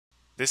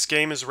This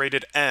game is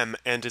rated M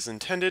and is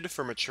intended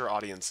for mature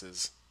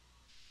audiences.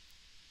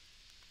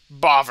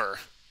 Bother.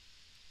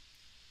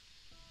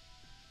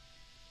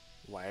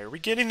 Why are we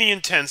getting the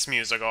intense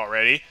music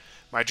already?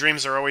 My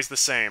dreams are always the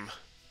same.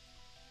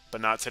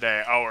 But not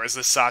today. Oh, or is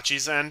this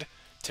Sachi's end?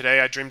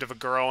 Today I dreamed of a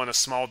girl in a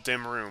small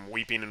dim room,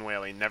 weeping and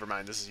wailing. Never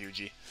mind, this is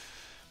Yuuji.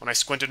 When I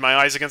squinted my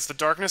eyes against the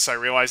darkness, I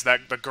realized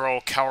that the girl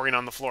cowering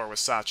on the floor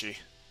was Sachi.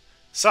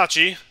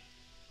 Sachi!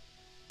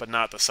 But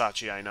not the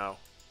Sachi I know.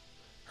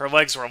 Her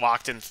legs were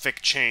locked in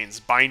thick chains,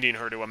 binding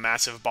her to a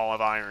massive ball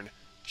of iron.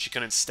 She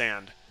couldn't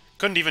stand.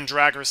 Couldn't even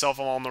drag herself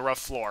along the rough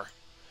floor.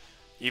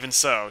 Even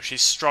so, she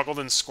struggled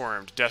and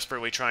squirmed,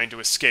 desperately trying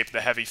to escape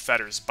the heavy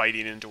fetters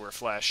biting into her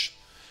flesh.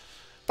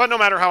 But no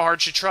matter how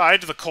hard she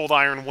tried, the cold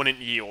iron wouldn't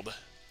yield.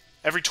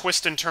 Every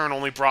twist and turn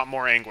only brought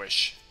more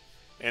anguish.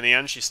 In the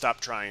end, she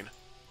stopped trying.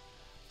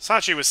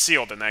 Sachi was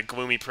sealed in that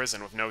gloomy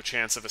prison with no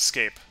chance of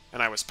escape,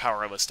 and I was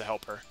powerless to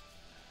help her.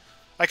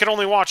 I could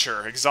only watch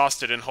her,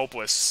 exhausted and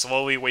hopeless,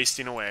 slowly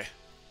wasting away.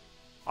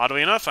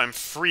 Oddly enough, I'm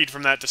freed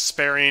from that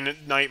despairing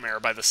nightmare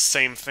by the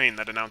same thing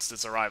that announced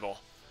its arrival.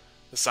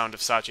 The sound of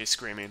Sachi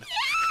screaming.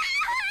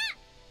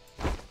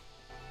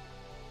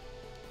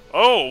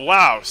 Oh,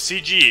 wow,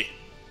 CG.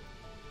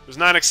 Was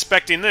not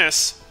expecting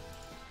this.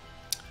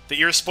 The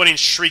ear-splitting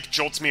shriek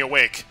jolts me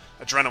awake,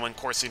 adrenaline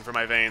coursing through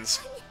my veins.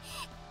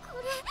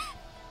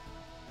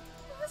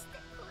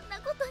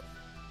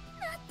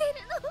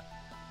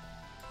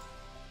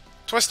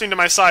 Twisting to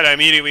my side, I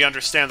immediately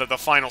understand that the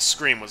final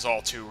scream was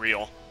all too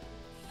real.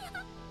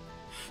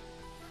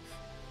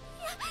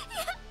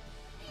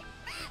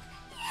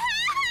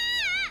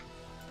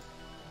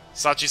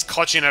 Sachi's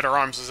clutching at her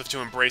arms as if to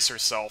embrace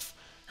herself.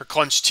 Her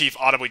clenched teeth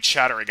audibly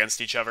chatter against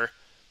each other.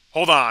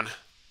 Hold on.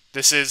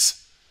 This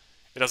is...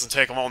 It doesn't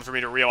take long for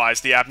me to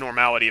realize the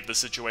abnormality of the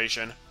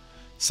situation.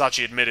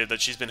 Sachi admitted that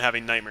she's been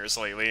having nightmares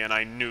lately, and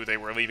I knew they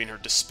were leaving her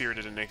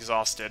dispirited and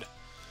exhausted.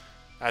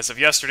 As of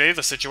yesterday,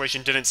 the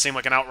situation didn't seem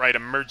like an outright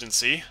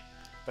emergency,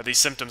 but these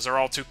symptoms are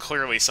all too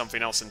clearly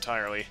something else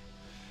entirely.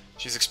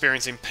 She's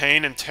experiencing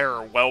pain and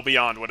terror well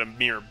beyond what a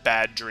mere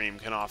bad dream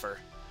can offer.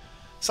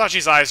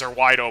 Sachi's eyes are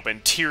wide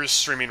open, tears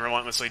streaming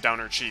relentlessly down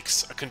her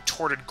cheeks, a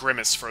contorted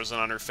grimace frozen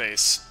on her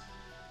face.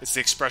 It's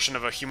the expression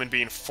of a human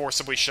being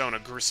forcibly shown a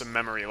gruesome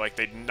memory like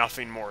they'd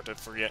nothing more to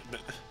forget.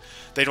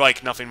 They'd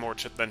like nothing more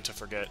than to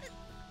forget.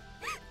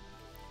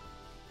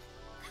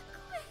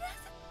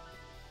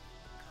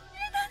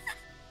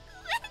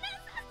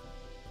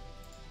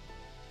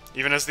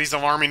 Even as these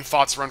alarming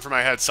thoughts run through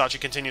my head, Sachi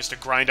continues to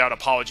grind out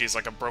apologies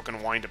like a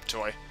broken wind-up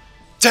toy.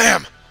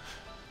 Damn!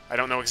 I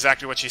don't know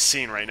exactly what she's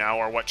seeing right now,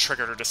 or what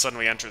triggered her to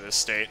suddenly enter this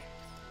state.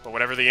 But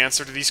whatever the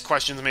answer to these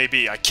questions may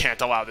be, I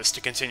can't allow this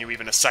to continue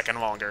even a second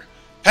longer.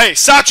 Hey,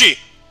 Sachi!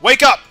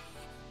 Wake up!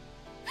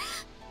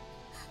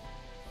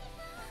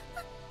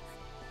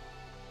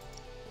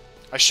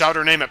 I shout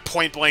her name at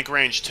point-blank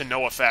range to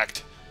no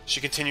effect. She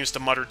continues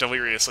to mutter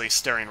deliriously,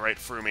 staring right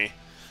through me.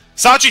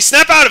 Sachi,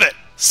 snap out of it!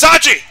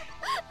 Sachi!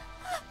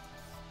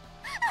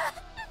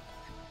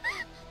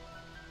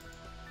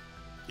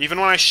 Even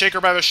when I shake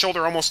her by the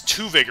shoulder almost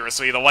too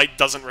vigorously, the light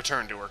doesn't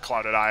return to her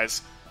clouded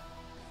eyes.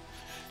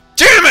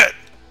 Damn it!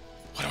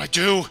 What do I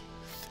do?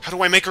 How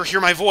do I make her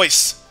hear my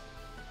voice?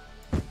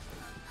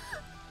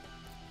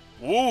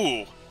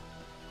 Ooh.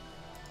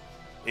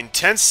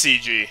 Intense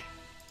CG.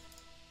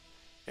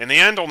 In the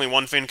end, only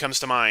one thing comes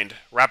to mind.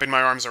 Wrapping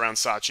my arms around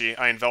Sachi,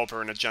 I envelop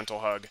her in a gentle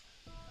hug.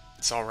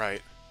 It's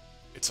alright.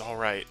 It's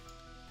alright.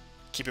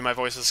 Keeping my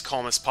voice as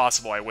calm as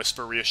possible, I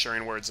whisper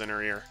reassuring words in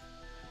her ear.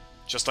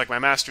 Just like my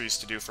master used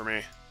to do for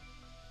me.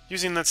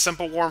 Using that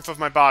simple warmth of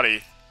my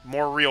body,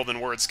 more real than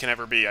words can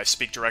ever be, I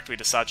speak directly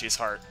to Sachi's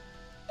heart.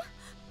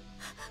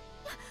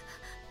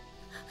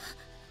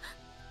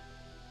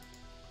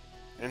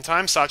 In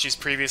time, Sachi's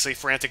previously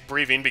frantic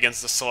breathing begins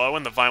to slow,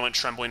 and the violent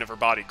trembling of her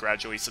body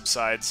gradually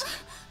subsides.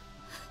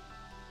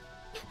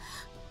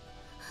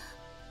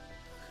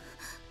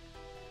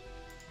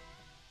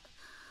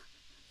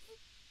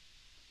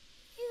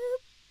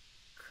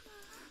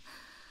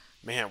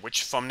 Man,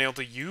 which thumbnail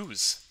to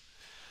use?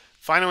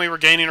 Finally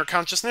regaining her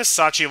consciousness,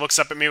 Sachi looks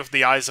up at me with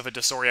the eyes of a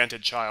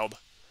disoriented child.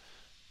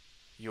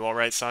 You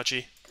alright,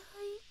 Sachi?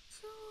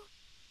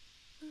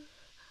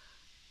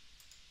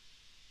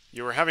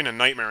 You were having a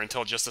nightmare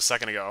until just a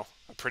second ago.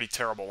 A pretty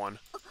terrible one.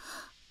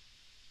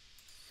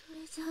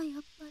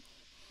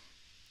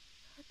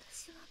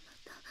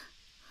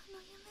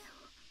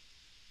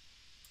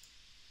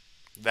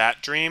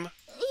 That dream?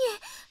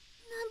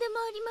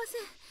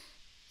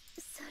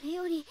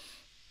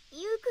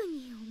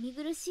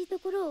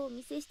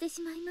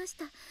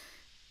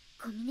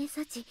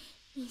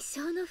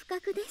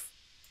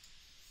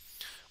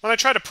 When I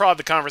try to prod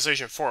the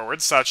conversation forward,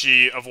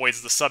 Sachi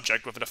avoids the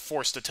subject with a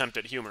forced attempt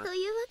at humor.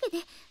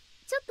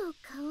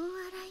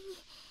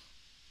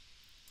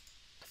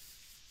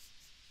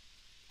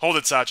 Hold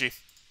it, Sachi.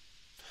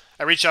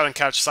 I reach out and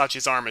catch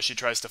Sachi's arm as she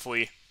tries to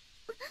flee.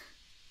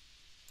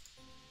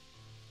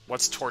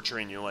 What's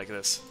torturing you like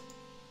this?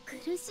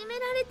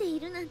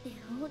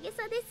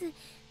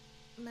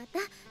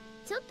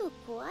 ちょっと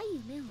怖い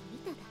夢を見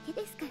ただけ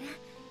ですから。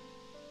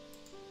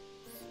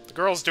 The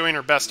girl's doing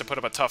her best to put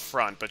up a tough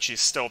front, but she's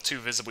still too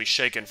visibly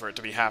shaken for it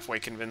to be halfway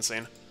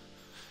convincing.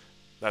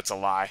 That's a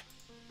lie.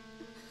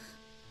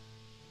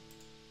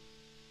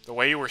 The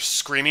way you were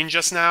screaming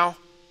just now,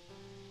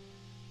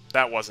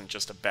 that wasn't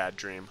just a bad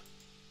dream.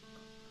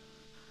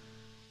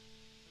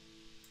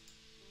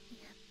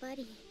 やっぱ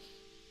り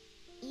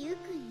ユウ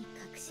くんに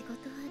隠し事は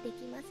で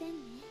きません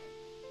ね。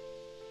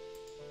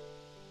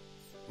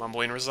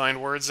 Mumbling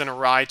resigned words in a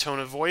wry tone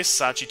of voice,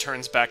 Sachi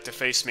turns back to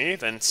face me,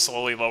 then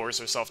slowly lowers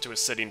herself to a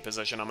sitting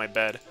position on my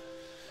bed.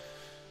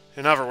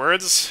 In other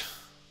words,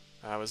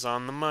 I was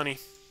on the money.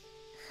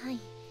 はい。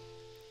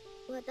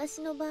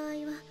私の場合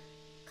は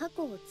過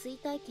去を追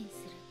体験す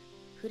る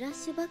フラッ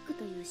シュバック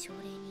という症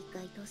例に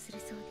該当する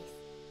そうで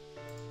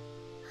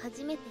す。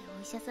初めて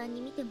お医者さん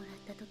に診てもらっ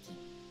た時、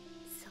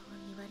そう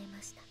言われ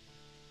ました。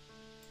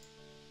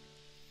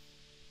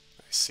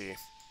 I see.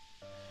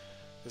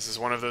 This is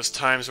one of those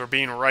times where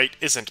being right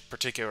isn't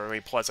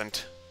particularly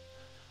pleasant.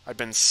 I've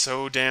been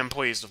so damn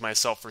pleased with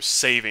myself for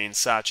saving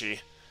Sachi.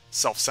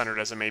 Self-centered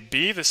as it may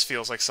be, this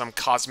feels like some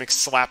cosmic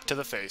slap to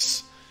the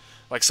face.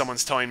 Like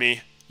someone's telling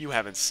me, you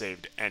haven't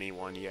saved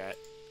anyone yet.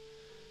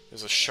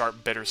 There's a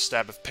sharp, bitter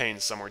stab of pain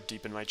somewhere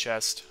deep in my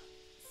chest.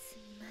 す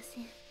みませ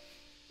ん。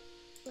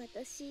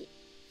私、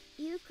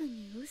ユウくん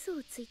に嘘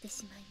をついて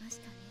しまいまし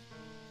たね。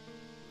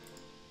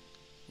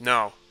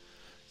 No.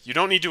 You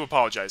don't need to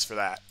apologize for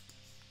that.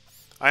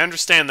 I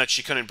understand that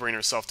she couldn't bring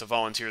herself to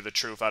volunteer the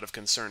truth out of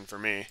concern for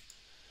me.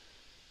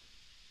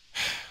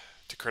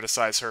 To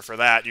criticize her for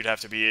that, you'd have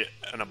to be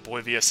an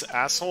oblivious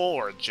asshole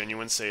or a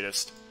genuine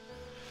sadist.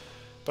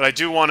 But I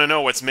do want to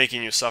know what's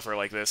making you suffer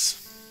like this.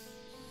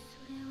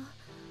 それは。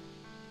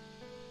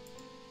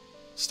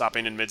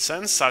 Stopping in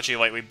mid-sentence, Sachi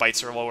lightly bites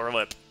her lower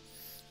lip.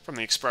 From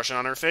the expression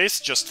on her face,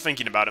 just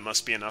thinking about it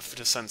must be enough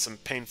to send some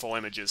painful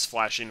images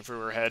flashing through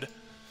her head.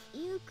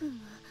 ユウくん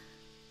は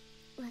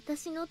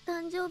私の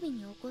誕生日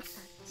に起こった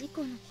事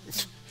故のこと。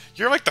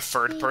 You're like the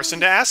third person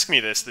to ask me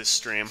this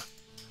stream.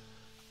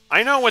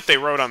 I know what they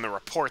wrote on the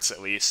reports,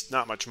 at least.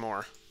 Not much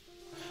more.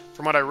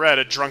 From what I read,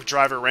 a drunk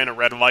driver ran a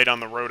red light on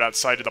the road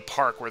outside of the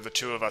park where the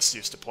two of us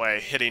used to play,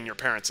 hitting your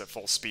parents at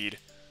full speed.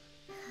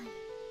 はい。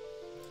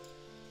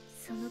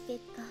その結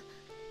果、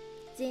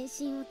全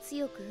身を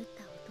強く打っ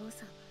たお父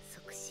さんは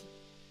即死。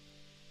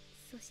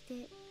そし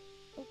て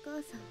お母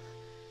さんは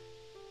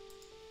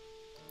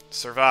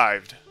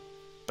Survived,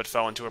 but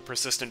fell into a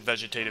persistent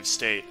vegetative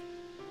state.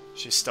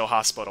 She's still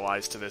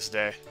hospitalized to this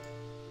day. はい。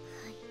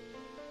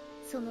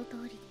その通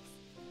りです。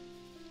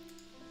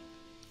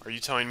 Are you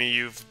telling me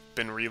you've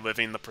been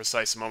reliving the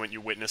precise moment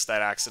you witnessed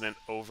that accident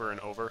over and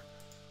over?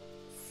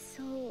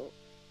 そ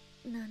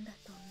うなんだ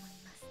と思い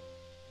ます。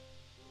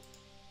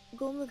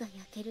ゴムが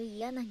焼ける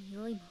嫌な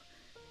匂いも、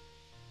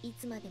い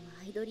つまでも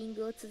アイドリン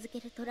グを続け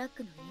るトラッ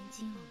クのエン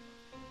ジン音も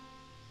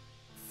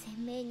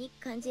鮮明に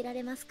感じら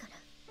れますから。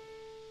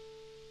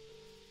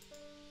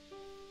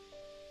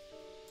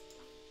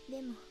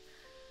でも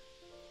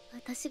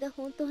私が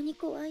本当に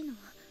怖いのは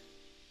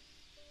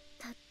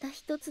たった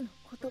一つの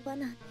言葉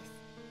なんです。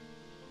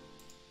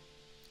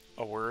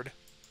 A word?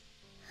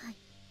 はい。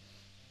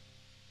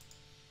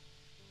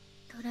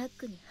トラッ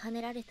クには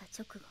ねられた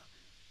直後、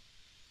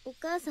お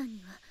母さん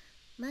には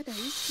まだ意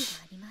識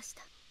がありまし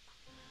た。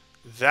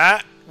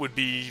 That would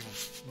be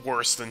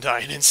worse than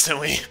dying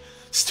instantly.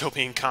 Still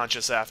being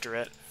conscious after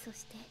it. そ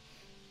して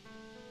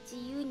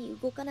自由に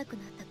動かなく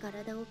なった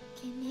体を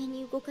懸命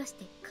に動かし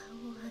て顔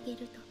を上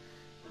げると、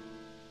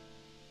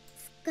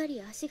すっか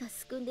り足が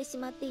すくんでし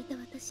まっていた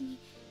私に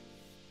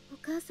お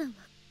母さんは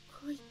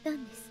こう言った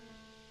んです。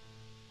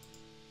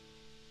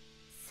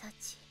サ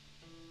チ、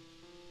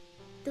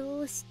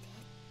どうしてっ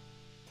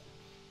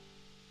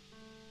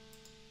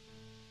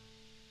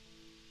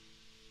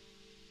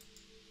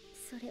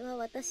て。それは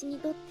私に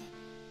とって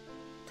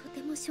と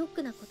てもショッ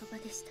クな言葉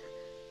でした。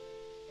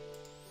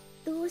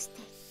どうし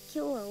て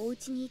今日はお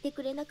家にいて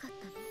くれなかっ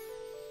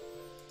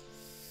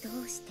たの？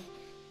どうして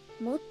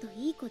もっと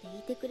いい子で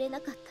いてくれ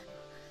なかった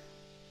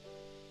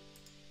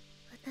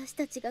の？私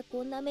たちが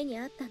こんな目に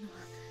あったのは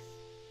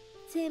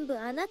全部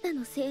あなた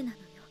のせいなのよ。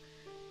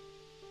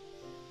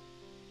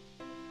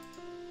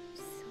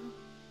そ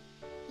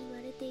う言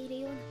われている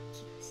ような気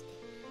がして。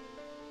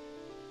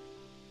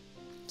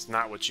 It's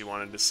not what you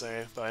wanted to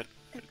say, but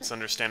it's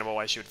understandable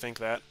why she would think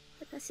that.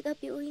 私が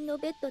病院の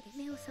ベッドで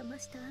目を覚ま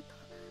した後、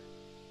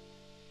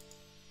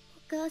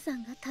お母さ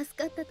んが助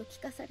かったと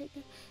聞かされ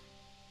て、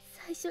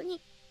最初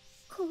に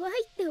怖い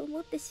って思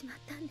ってしまっ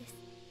たんです。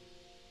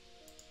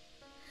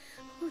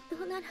本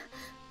当ならよ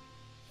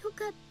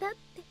かったっ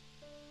て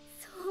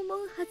そう思う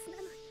はずな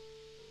の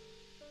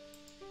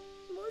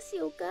に、も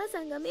しお母さ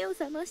んが目を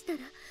覚ましたら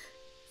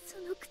そ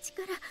の口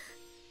から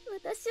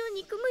私を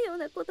憎むよう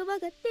な言葉が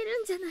出る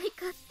んじゃない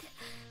かって。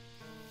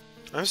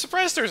 I'm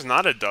surprised there's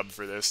not a dub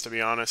for this, to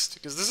be honest,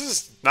 because this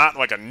is not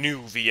like a new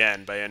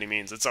VN by any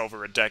means. It's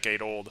over a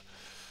decade old.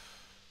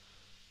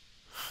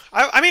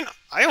 I mean,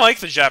 I like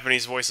the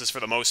Japanese voices for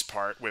the most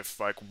part, with,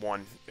 like,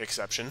 one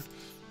exception.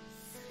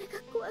 それ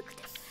が怖く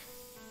て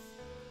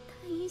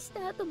し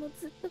た後も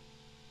ずっと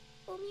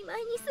お見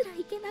舞いにすら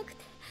行けなく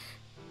て。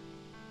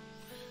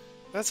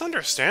 That's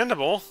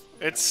understandable.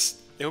 It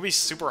would be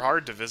super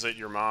hard to visit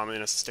your mom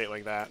in a state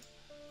like that.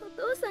 お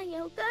父さん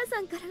やお母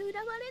さんから恨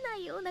まれな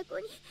いような子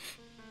に少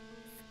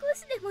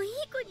しでもいい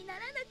子になら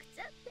なくち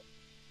ゃって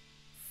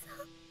そう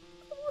思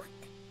って。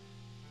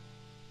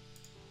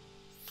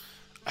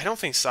 I don't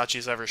think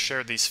Sachi's ever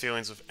shared these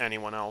feelings with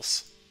anyone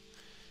else.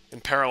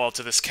 In parallel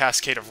to this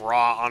cascade of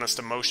raw, honest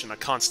emotion, a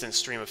constant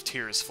stream of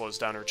tears flows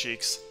down her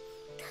cheeks.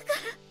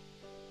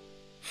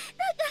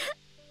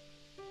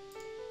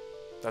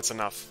 That's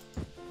enough.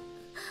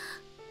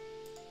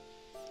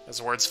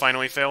 As words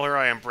finally fail her,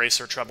 I embrace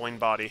her troubling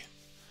body.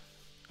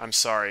 I'm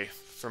sorry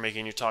for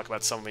making you talk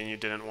about something you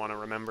didn't want to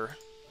remember.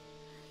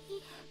 い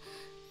え、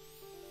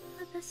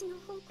私の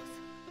方こそ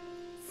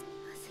すみ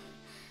ませ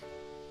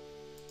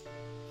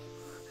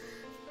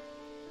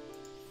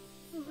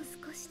ん。もう少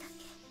しだけ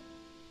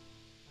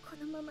こ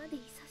のままでい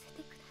させ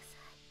てくださ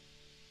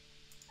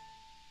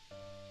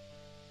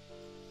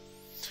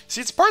い。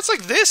 See, it's parts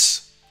like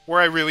this where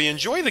I really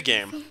enjoy the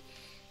game.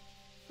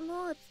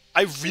 もう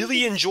I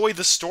really enjoy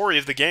the story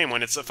of the game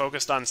when it's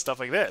focused on stuff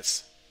like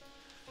this.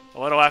 A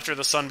little after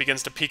the sun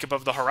begins to peek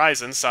above the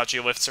horizon, Sachi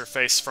lifts her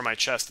face from my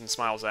chest and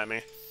smiles at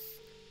me.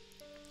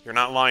 You're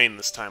not lying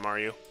this time, are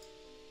you?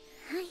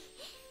 はい、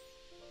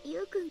ゆ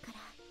うくんから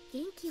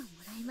元気をも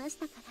らいまし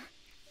たか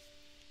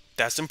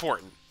ら。 That's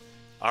important.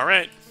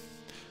 Alright.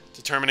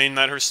 Determining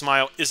that her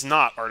smile is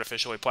not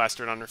artificially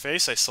plastered on her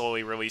face, I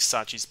slowly release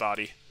Sachi's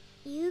body.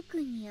 ゆうく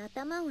んに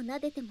頭を撫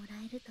でてもら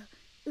えると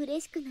嬉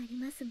しくなり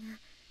ますが、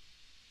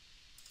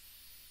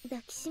抱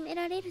きしめ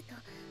られると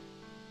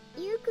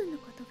ゆうくんの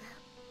ことが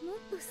もっ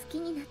と好き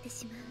になって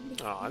しまうんで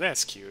す。 Aw,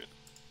 that's cute.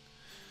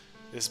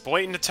 This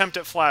blatant attempt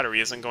at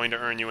flattery isn't going to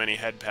earn you any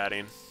head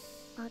patting.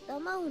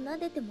 頭を撫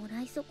でても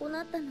らい損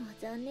なったのは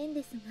残念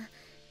ですが、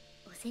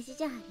お世辞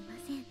じゃありま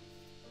せん。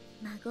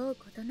孫う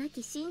ことな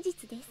き真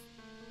実です。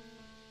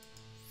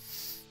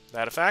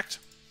 That a fact?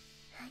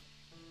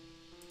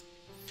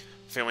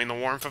 Feeling the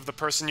warmth of the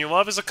person you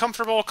love is a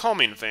comfortable,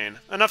 calming thing,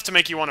 enough to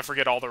make you want to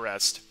forget all the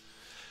rest.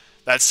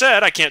 That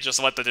said, I can't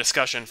just let the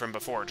discussion from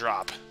before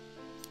drop.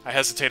 I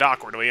hesitate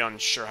awkwardly,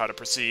 unsure how to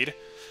proceed,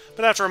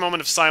 but after a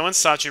moment of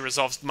silence, Sachi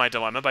resolves my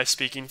dilemma by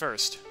speaking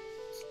first. きっ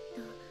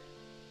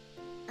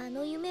とあ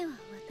の夢は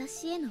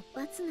私への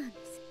罰なんで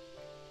す。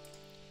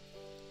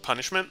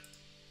 Punishment?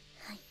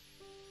 はい。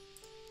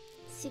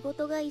仕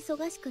事が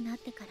忙しくなっ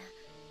てから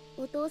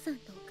お父さん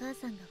とお母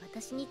さんが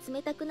私に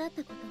冷たくなっ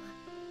たことは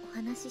お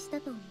話しした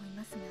と思い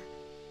ますが、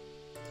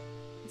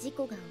事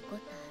故が起こったあ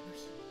の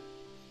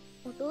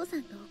日、お父さ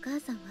んとお母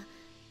さんは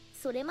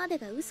それまで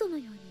が嘘の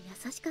ように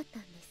優しかった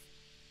んです。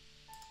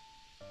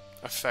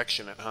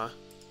 Affectionate, huh? はい。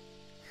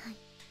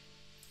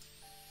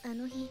あ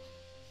の日、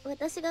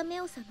私が目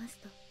を覚ます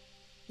と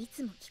い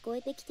つも聞こ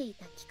えてきてい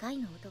た機械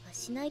の音が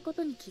しないこ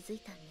とに気づい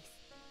たんで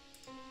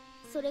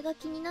す。それが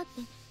気になっ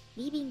て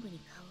リビングに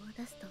顔を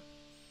出すと、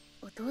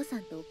お父さ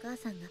んとお母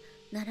さんが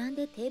並ん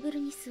でテーブル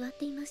に座っ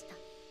ていました。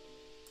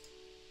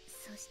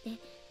そして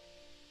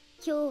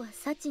今日は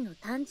サチの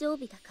誕生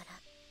日だから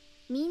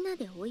みんな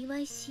でお祝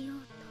いしよう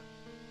と、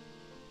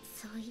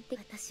そう言って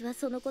私は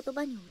その言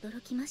葉に驚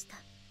きました。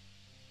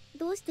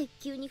どうして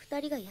急に二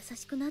人が優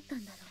しくなった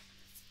んだろう。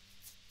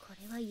こ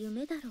れは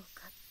夢だろう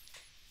か。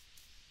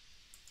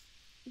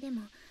で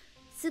も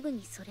すぐ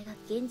にそれが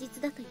現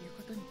実だという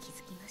ことに気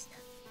づきました。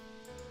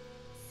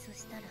そ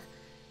したら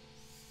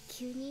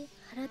急に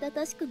腹立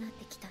たしくなっ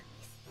てきたんです。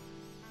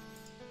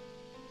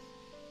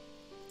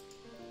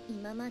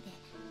今まで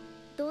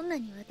どんな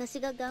に私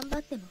が頑張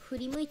っても振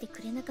り向いて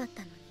くれなかっ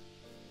たのに、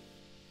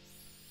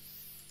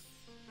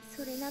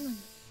それなのに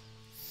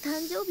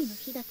誕生日の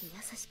日だけ優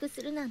しく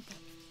するなんて、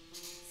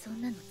そ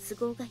んなの都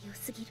合が良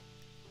すぎる。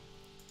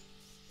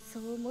そ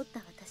う思った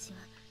私は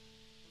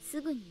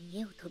すぐに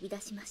家を飛び出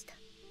しました。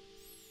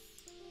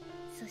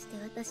そして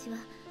私は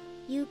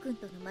ゆうくん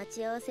との待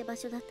ち合わせ場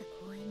所だった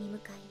公園に向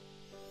か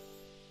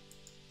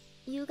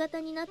い、夕方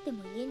になって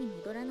も家に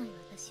戻らない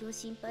私を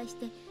心配し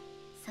て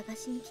探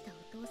しに来たお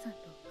父さんと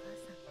お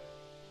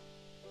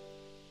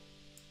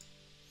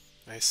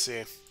母さん。 I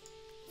see.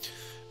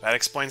 That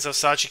explains how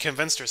Sachi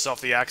convinced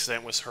herself the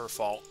accident was her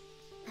fault.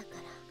 だか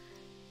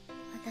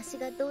ら私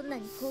がどんな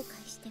に後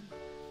悔しても、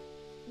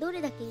ど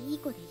れだけいい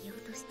子でいよ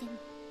うとしても、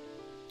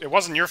 It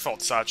wasn't your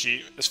fault,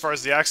 Sachi. As far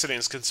as the accident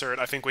is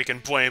concerned, I think we can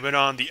blame it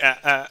on the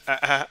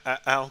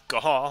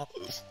alcohol.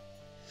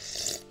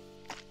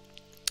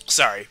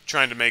 Sorry,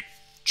 trying to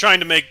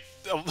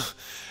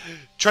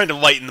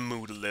lighten the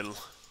mood a little.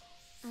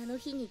 あの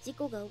日に事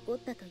故が起こっ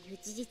たという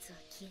事実は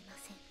消えま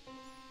せん。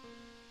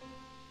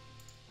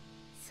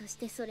そし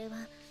てそれは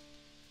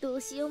ど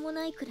うしようも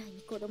ないくらい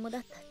に子供だ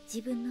った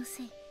自分の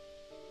せい。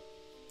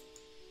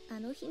あ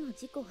の日の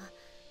事故は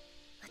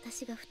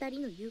私が二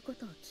人の言うこ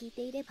とを聞い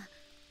ていれば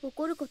起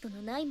こること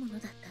のないものだ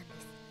ったんで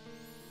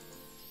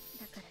す。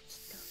だからきっ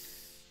と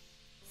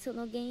そ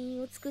の原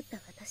因を作った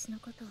私の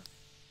ことを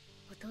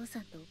お父さ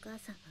んとお母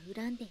さんは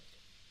恨んでいる。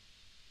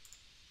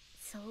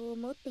そう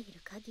思ってい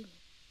る限り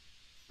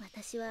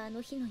私はあ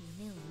の日の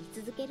夢を見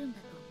続けるんだ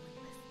と思い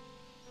ま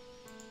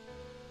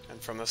す。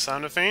 And from the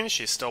sound of things,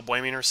 she's still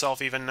blaming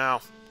herself even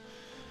now.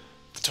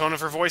 The tone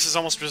of her voice is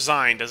almost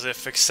resigned, as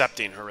if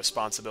accepting her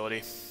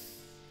responsibility.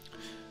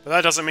 But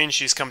that doesn't mean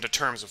she's come to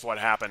terms with what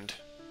happened.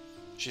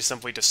 She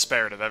simply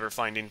despaired of ever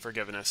finding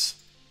forgiveness.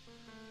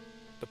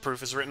 The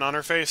proof is written on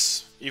her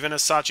face. Even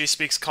as Sachi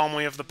speaks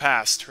calmly of the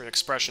past, her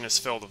expression is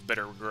filled with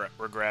bitter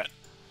regret.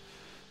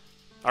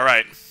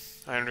 Alright,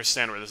 I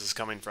understand where this is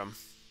coming from.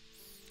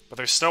 But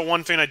there's still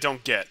one thing I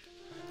don't get.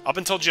 Up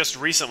until just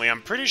recently,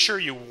 I'm pretty sure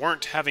you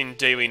weren't having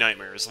daily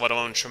nightmares, let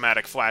alone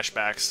traumatic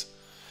flashbacks.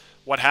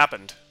 What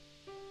happened?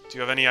 Do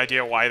you have any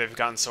idea why they've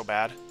gotten so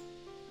bad?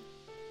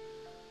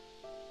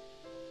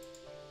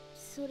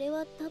 それ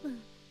は多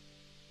分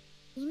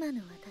今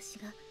の私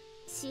が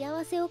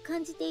幸せを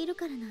感じている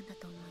からなんだ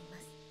と思いま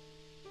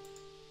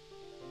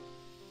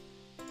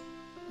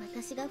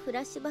す。私がフ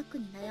ラッシュバック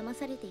に悩ま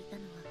されていた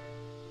のは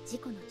事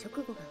故の直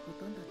後がほ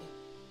とんどで、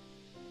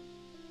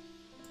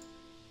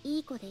い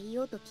い子でい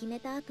ようと決め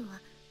た後は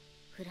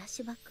フラッ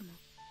シュバックも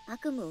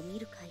悪夢を見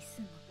る回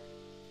数も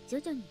徐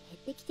々に減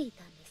ってきてい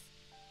たんです。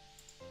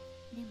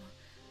でも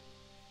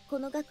こ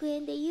の学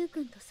園でユウく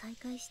んと再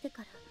会して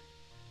から、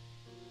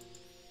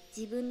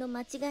自分の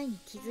間違いに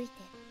気づいて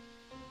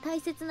大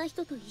切な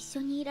人と一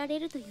緒にいられ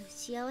るという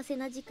幸せ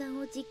な時間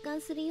を実感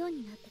するよう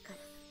になってから、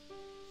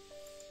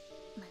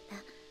ま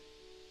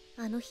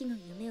たあの日の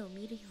夢を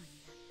見るように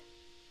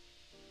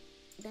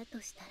なった。だ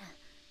としたら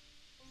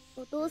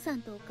お父さ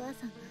んとお母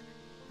さんが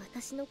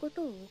私のこ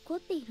とを怒っ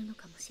ているの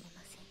かもしれ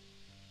ませ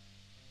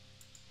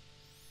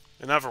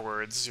ん。 In other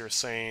words, you're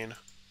saying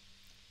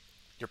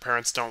your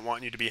parents don't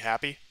want you to be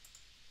happy?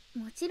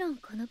 もちろん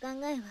この考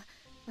えは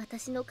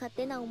私の勝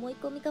手な思い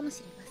込みかもし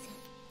れません。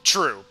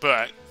 True,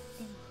 but...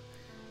 でも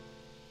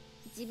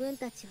自分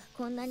たちは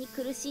こんなに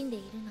苦しんでい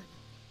る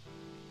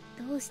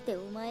のに、どうして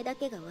お前だ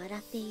けが笑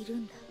っている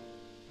んだ。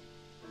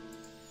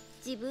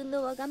自分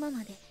のわがま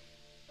まで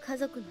家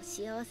族の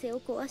幸せを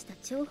壊した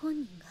張本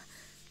人が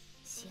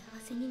幸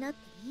せになって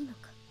いいの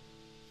か。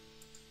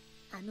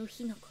あの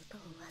日のことを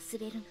忘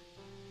れるな。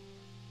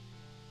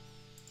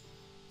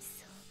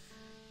そ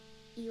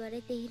う言わ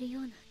れている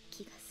ような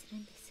気がする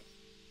んです。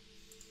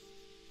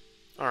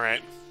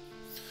 Alright.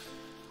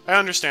 I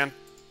understand.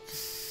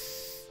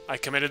 I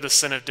committed the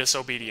sin of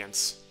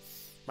disobedience.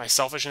 My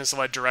selfishness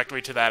led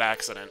directly to that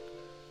accident.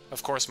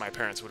 Of course my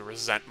parents would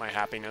resent my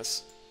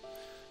happiness.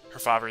 Her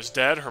father is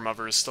dead, her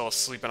mother is still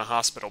asleep in a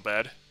hospital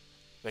bed.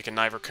 They can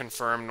neither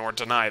confirm nor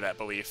deny that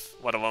belief,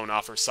 let alone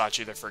offer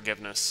Sachi their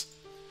forgiveness.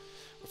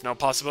 With no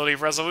possibility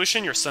of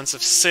resolution, your sense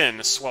of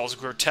sin swells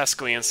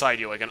grotesquely inside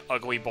you like an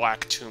ugly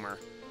black tumor.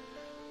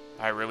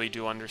 I really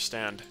do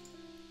understand.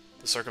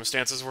 The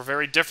circumstances were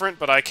very different,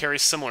 but I carry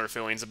similar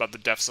feelings about the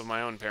deaths of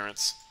my own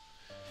parents.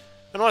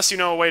 Unless you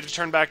know a way to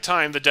turn back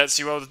time, the debts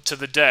you owe to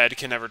the dead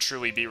can never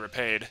truly be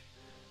repaid.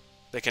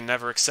 They can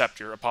never accept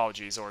your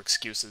apologies or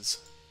excuses.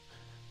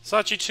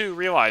 Sachi, too,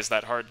 realized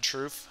that hard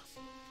truth.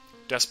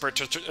 Desperate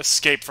to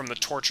escape from the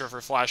torture of her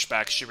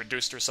flashbacks, she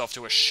reduced herself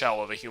to a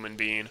shell of a human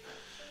being.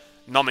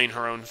 Numbing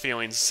her own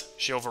feelings,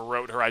 she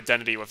overwrote her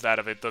identity with that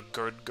of the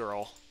good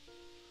girl.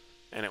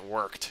 And it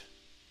worked.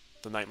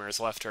 The nightmares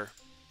left her.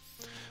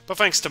 But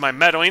thanks to my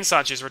meddling,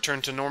 Sachi's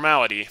returned to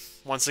normality.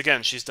 Once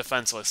again, she's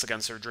defenseless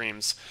against her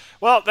dreams.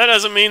 Well, that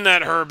doesn't mean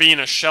that her being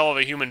a shell of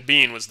a human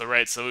being was the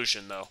right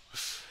solution, though.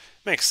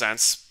 Makes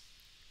sense.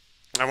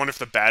 I wonder if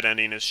the bad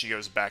ending is she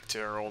goes back to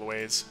her old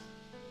ways.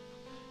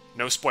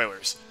 No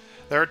spoilers.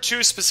 There are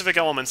two specific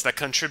elements that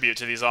contribute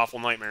to these awful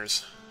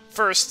nightmares.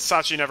 First,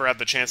 Sachi never had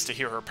the chance to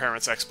hear her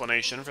parents'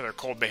 explanation for their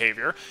cold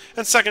behavior,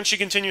 and second, she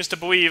continues to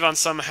believe on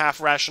some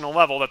half-rational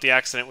level that the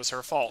accident was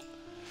her fault.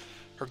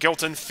 Her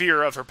guilt and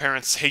fear of her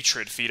parents'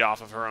 hatred feed off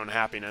of her own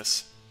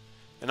happiness.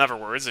 In other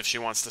words, if she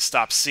wants to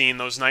stop seeing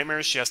those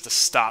nightmares, she has to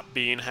stop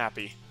being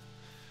happy.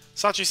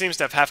 Sachi seems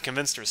to have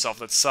half-convinced herself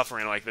that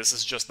suffering like this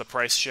is just the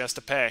price she has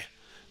to pay,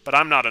 but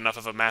I'm not enough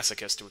of a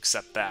masochist to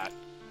accept that.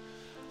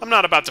 I'm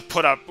not about to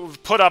put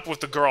up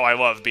with the girl I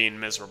love being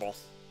miserable.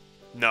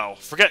 No,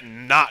 forget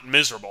not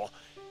miserable.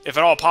 If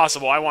at all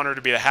possible, I want her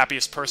to be the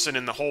happiest person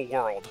in the whole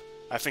world.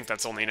 I think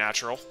that's only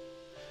natural.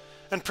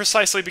 And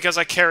precisely because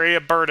I carry a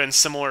burden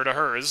similar to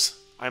hers,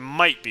 I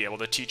might be able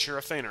to teach her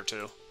a thing or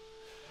two.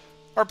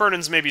 Our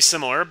burdens may be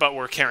similar, but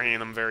we're carrying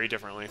them very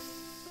differently.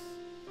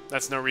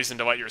 That's no reason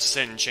to let your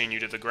sin chain you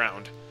to the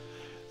ground.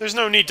 There's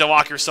no need to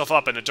lock yourself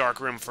up in a dark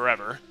room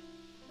forever.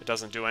 It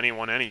doesn't do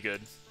anyone any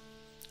good.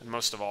 And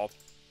most of all,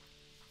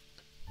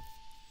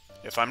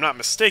 if I'm not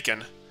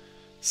mistaken,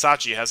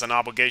 Sachi has an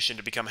obligation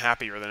to become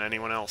happier than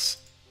anyone else.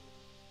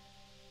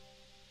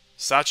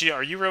 Sachi,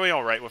 are you really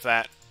alright with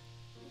that?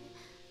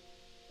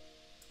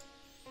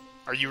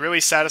 Are you really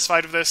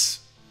satisfied with this?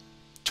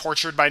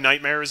 Tortured by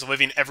nightmares,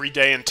 living every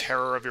day in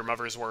terror of your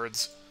mother's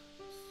words?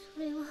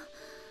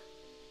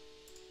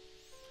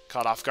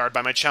 Caught off guard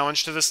by my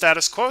challenge to the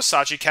status quo,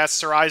 Sachi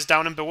casts her eyes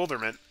down in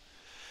bewilderment.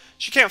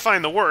 She can't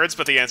find the words,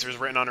 but the answer is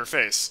written on her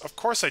face. Of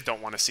course I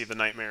don't want to see the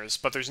nightmares,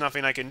 but there's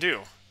nothing I can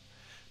do.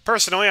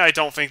 Personally, I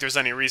don't think there's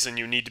any reason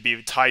you need to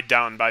be tied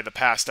down by the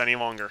past any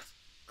longer.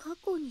 過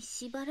去に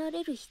縛ら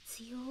れる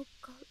必要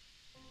が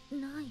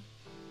ない。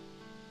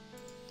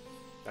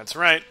 That's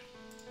right.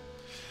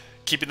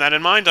 Keeping that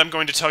in mind, I'm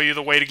going to tell you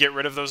the way to get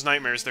rid of those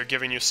nightmares. They're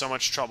giving you so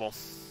much trouble.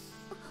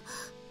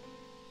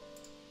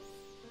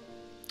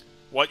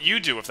 What you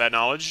do with that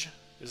knowledge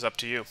is up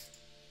to you.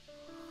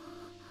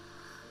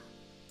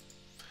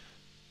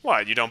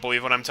 What, you don't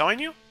believe what I'm telling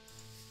you?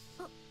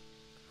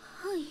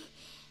 はい。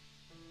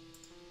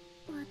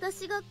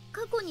私が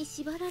過去に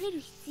縛られる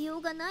必要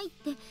がないっ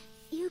て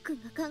ユウく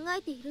んが考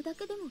えているだ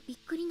けでもびっ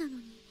くりなの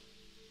に、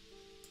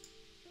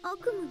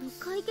悪夢の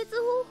解決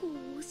方法を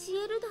教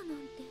えるだなん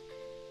て。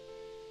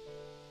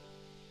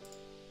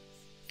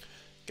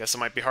 Guess it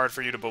might be hard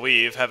for you to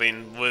believe,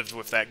 having lived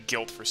with that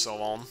guilt for so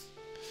long.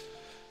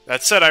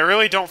 That said, I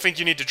really don't think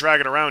you need to drag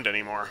it around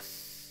anymore.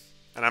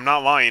 And I'm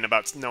not lying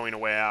about knowing a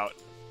way out.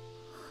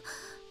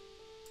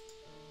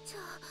 じゃ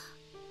あ、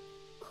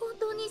本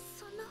当に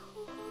そんな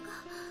方法が。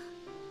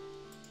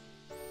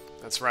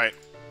 That's right.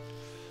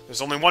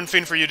 There's only one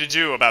thing for you to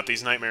do about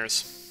these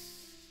nightmares.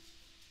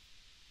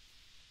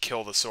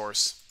 Kill the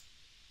source.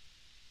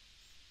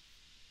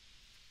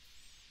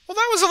 Well,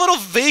 that was a little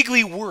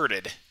vaguely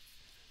worded.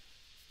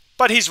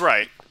 But he's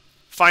right.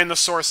 Find the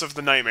source of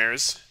the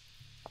nightmares.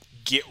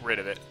 Get rid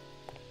of it.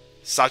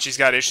 Sachi's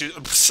got issues.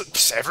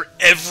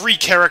 Every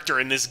character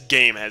in this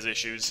game has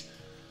issues.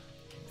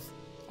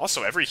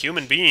 Also, every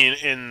human being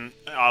in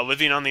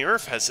living on the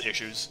Earth has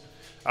issues.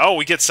 Oh,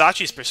 we get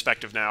Sachi's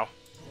perspective now.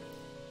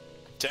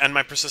 To end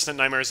my persistent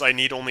nightmares, I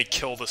need only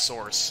kill the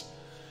source.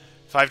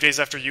 5 days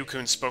after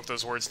Yuuji spoke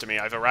those words to me,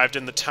 I've arrived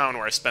in the town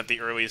where I spent the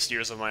earliest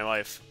years of my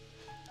life.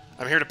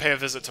 I'm here to pay a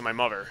visit to my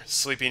mother,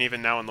 sleeping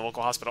even now in the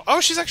local hospital.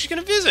 Oh, she's actually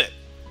going to visit!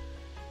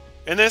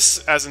 In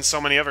this, as in so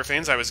many other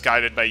things, I was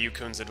guided by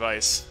Yuuji's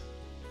advice.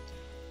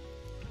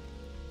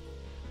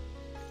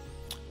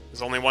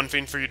 There's only one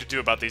thing for you to do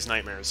about these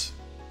nightmares.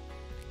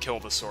 Kill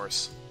the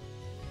source.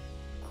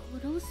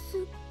 殺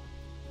す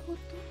こと?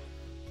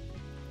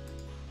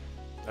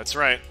 That's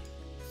right.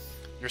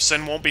 Your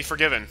sin won't be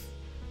forgiven.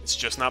 It's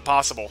just not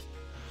possible.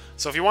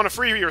 So if you want to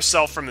free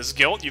yourself from this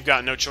guilt, you've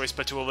got no choice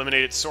but to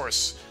eliminate its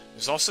source.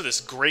 There's also this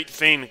great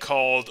thing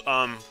called,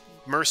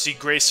 mercy,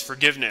 grace,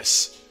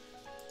 forgiveness.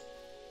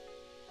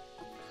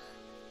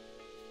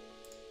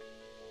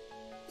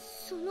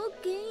 その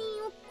原因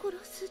を殺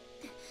すっ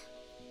て、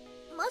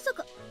まさ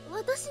か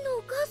私の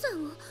お母さ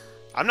んを。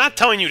 I'm not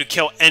telling you to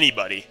kill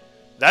anybody.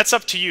 That's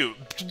up to you.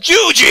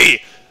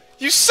 Yuuji!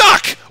 You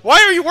suck!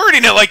 Why are you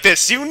wording it like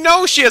this? You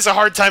know she has a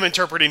hard time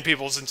interpreting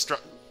people's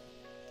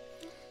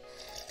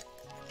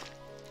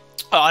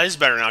Oh, this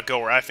better not go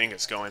where I think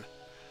it's going.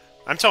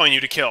 I'm telling you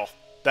to kill.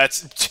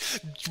 That's...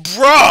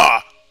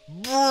 Bruh!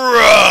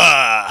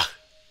 Bruh!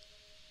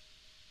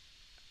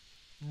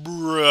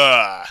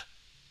 Bruh.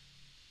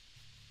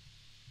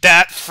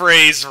 That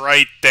phrase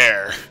right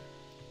there.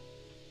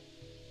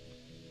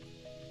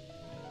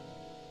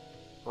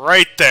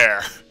 Right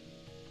there.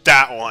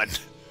 That one.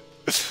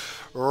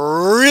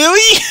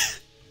 Really?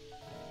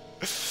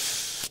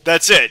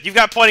 That's it. You've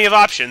got plenty of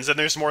options, and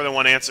there's more than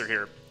one answer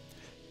here.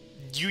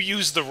 You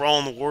used the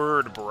wrong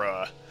word,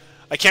 bruh.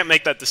 I can't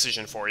make that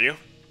decision for you.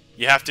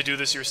 You have to do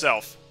this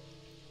yourself.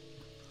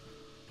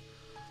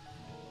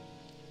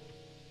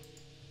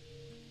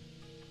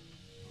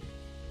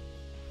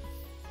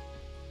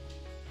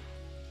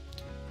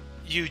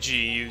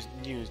 Yuuji,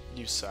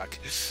 you suck.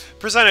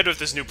 Presented with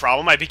this new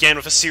problem, I began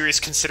with a serious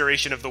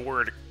consideration of the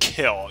word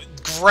kill.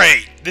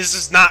 Great! This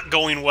is not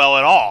going well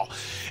at all.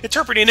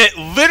 Interpreting it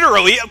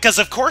literally, because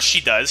of course she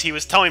does, he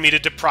was telling me to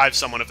deprive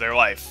someone of their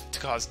life,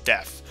 to cause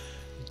death.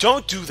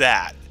 Don't do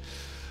that.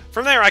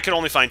 From there, I could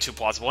only find two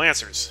plausible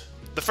answers.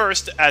 The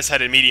first, as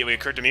had immediately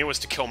occurred to me, was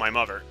to kill my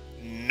mother.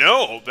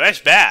 No, that's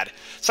bad.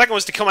 Second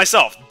was to kill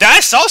myself.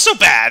 That's also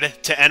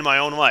bad! To end my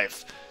own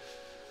life.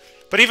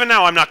 But even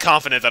now, I'm not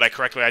confident that I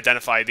correctly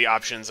identified the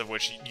options of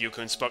which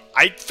Yuuji spoke.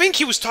 I think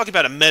he was talking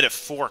about a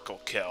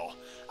metaphorical kill.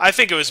 I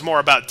think it was more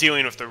about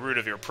dealing with the root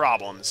of your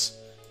problems.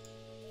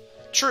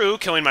 True,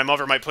 killing my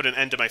mother might put an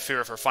end to my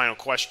fear of her final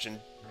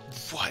question.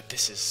 What?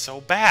 This is so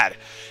bad.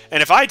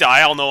 And if I die,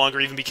 I'll no longer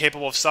even be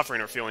capable of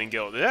suffering or feeling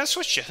guilt. That's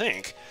what you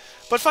think.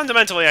 But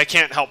fundamentally, I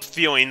can't help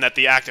feeling that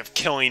the act of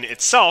killing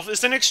itself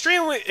is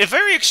a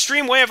very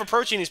extreme way of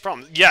approaching these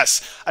problems.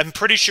 Yes, I'm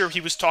pretty sure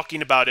he was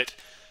talking about it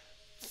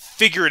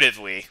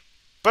figuratively,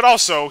 but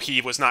also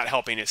he was not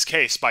helping his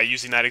case by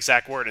using that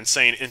exact word and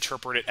saying,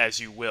 interpret it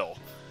as you will.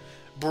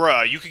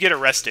 Bruh, you could get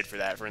arrested for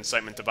that, for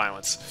incitement to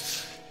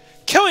violence.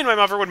 Killing my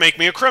mother would make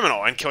me a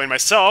criminal, and killing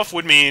myself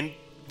would mean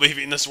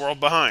leaving this world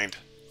behind.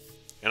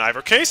 In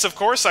either case, of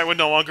course, I would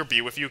no longer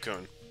be with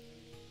Yuuji.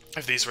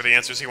 If these were the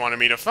answers he wanted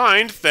me to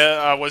find,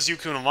 was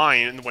Yuuji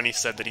lying when he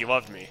said that he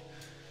loved me?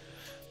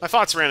 My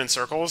thoughts ran in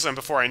circles, and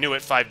before I knew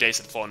it, 5 days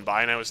had flown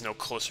by, and I was no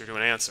closer to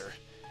an answer.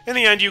 In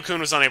the end, Yuuji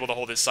was unable to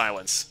hold his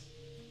silence.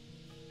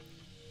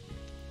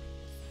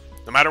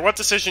 No matter what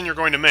decision you're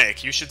going to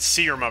make, you should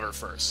see your mother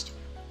first.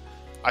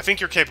 I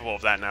think you're capable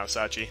of that now,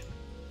 Sachi.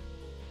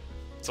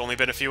 It's only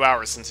been a few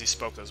hours since he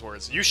spoke those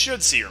words. You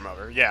should see your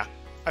mother. Yeah,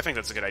 I think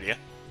that's a good idea.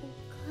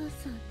 お母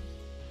さんに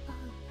会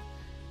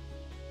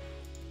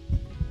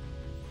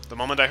う The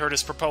moment I heard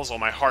his proposal,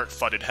 my heart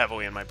thudded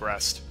heavily in my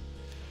breast.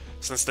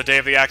 Since the day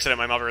of the accident,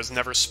 my mother has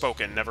never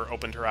spoken, never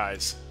opened her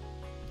eyes.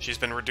 She's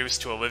been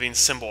reduced to a living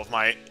symbol of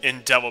my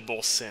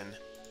indelible sin.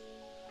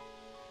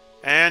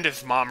 And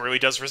if Mom really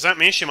does resent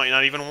me, she might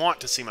not even want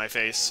to see my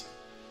face.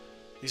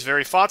 These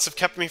very thoughts have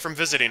kept me from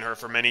visiting her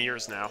for many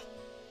years now.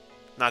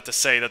 Not to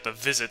say that the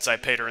visits I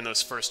paid her in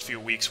those first few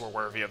weeks were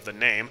worthy of the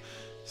name.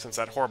 Since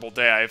that horrible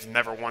day, I've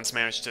never once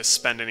managed to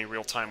spend any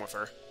real time with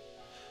her.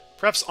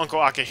 Perhaps Uncle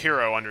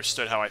Akihiro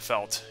understood how I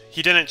felt.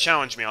 He didn't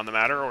challenge me on the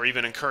matter, or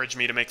even encourage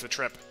me to make the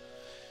trip.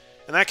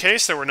 In that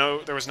case, there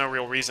was no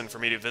real reason for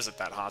me to visit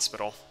that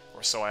hospital,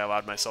 or so I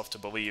allowed myself to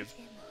believe.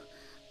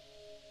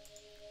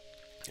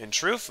 In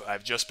truth,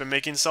 I've just been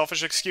making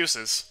selfish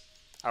excuses.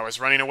 I was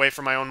running away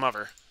from my own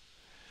mother.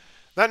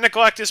 That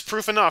neglect is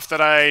proof enough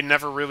that I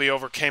never really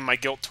overcame my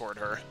guilt toward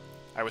her.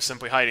 I was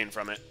simply hiding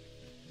from it.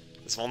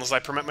 As long as I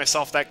permit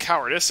myself that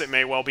cowardice, it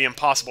may well be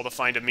impossible to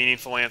find a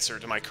meaningful answer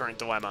to my current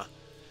dilemma.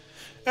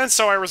 And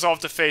so I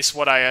resolved to face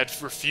what I had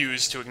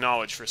refused to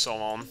acknowledge for so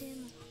long. で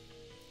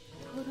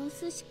も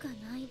殺すしか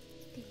ないっ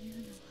ていう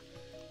のは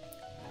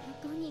本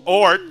当に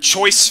Or,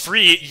 choice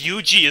free,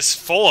 Yuuji is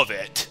full of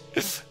it.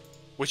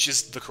 Which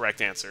is the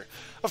correct answer.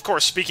 Of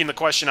course, speaking the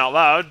question out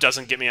loud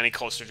doesn't get me any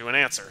closer to an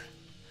answer.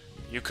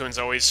 Yukun's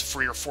always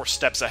 3 or 4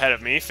 steps ahead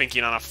of me,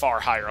 thinking on a far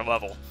higher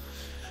level.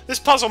 This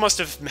puzzle must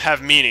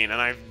have meaning,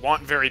 and I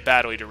want very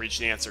badly to reach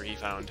the answer he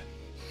found.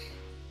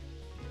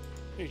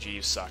 Yuuji,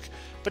 you suck.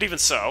 But even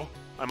so,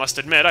 I must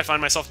admit I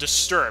find myself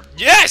disturbed.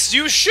 Yes,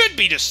 you should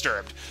be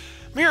disturbed!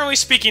 Merely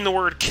speaking the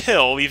word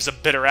kill leaves a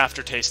bitter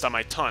aftertaste on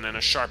my tongue and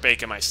a sharp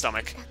ache in my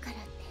stomach. だからっ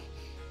て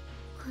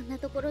こんな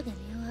ところで音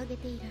を上げ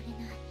ていられ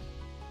ない。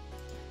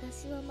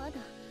私はまだ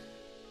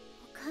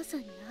お母さ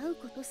んに会う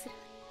ことすら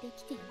で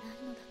きていない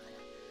のだから。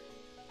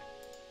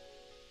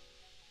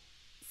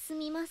す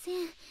みませ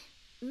ん。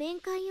面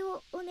会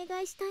をお願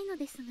いしたいの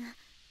ですが。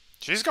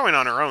She's going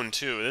on her own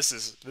too. This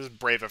is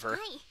brave of her. はい、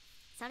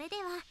それで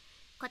は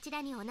こち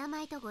らにお名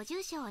前とご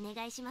住所をお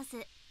願いします。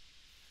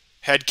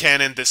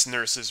 Headcanon, this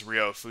nurse is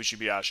Ryo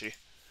Fujibayashi.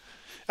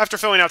 After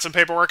filling out some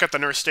paperwork at the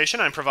nurse station,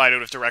 I'm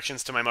provided with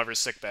directions to my mother's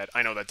sickbed.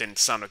 I know that didn't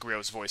sound like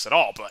Ryo's voice at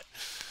all, but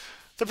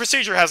the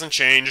procedure hasn't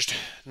changed.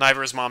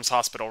 Neither is Mom's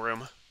hospital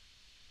room.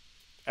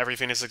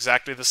 Everything is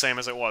exactly the same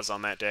as it was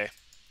on that day.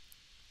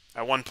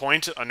 At one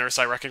point, a nurse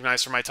I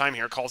recognize from my time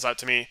here calls out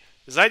to me,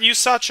 "Is that you,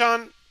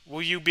 Sachan?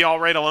 Will you be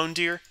alright alone,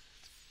 dear?"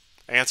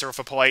 I answer with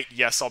a polite,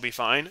 "Yes, I'll be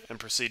fine," and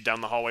proceed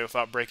down the hallway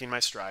without breaking my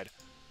stride.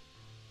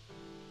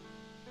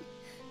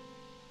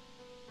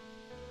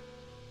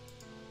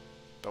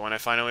 But when I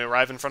finally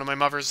arrive in front of my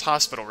mother's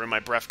hospital room,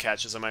 my breath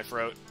catches in my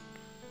throat.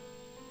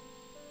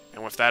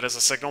 And with that as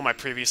a signal, my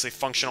previously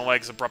functional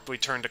legs abruptly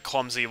turn to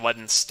clumsy,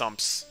 leaden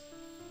stumps.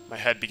 My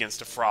head begins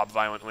to throb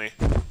violently.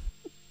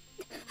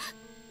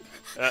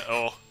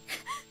 Uh-oh.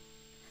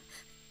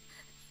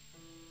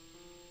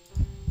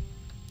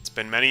 It's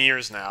been many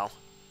years now.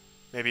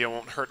 Maybe it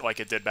won't hurt like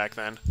it did back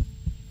then.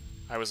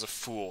 I was a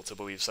fool to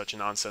believe such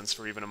nonsense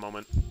for even a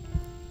moment.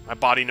 My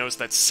body knows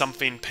that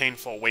something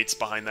painful waits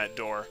behind that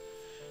door.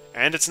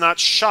 And it's not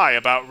shy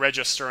about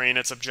registering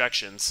its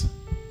objections.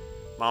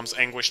 Mom's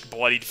anguished,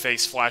 bloodied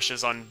face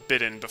flashes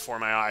unbidden before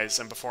my eyes,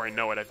 and before I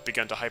know it, I've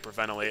begun to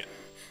hyperventilate.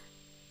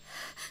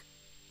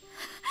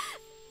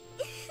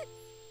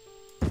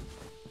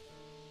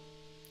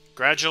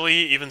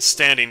 Gradually, even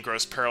standing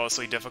grows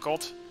perilously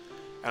difficult,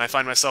 and I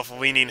find myself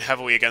leaning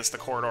heavily against the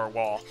corridor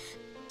wall.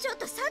 ちょっ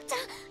とさっちゃん、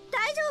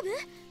大丈夫？は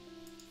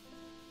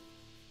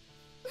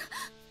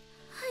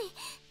い、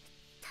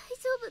大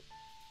丈夫で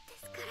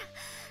すから。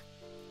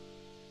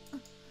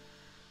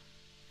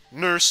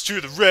 Nurse to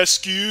the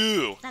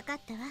rescue! 分かっ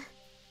たわ。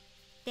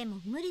で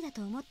も無理だ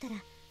と思ったら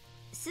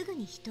すぐ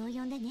に人を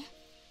呼んでね。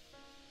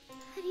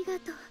ありが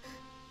とう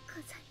ご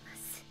ざいま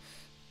す。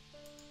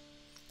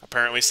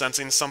 Apparently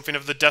sensing something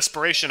of the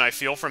desperation I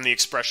feel from the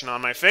expression on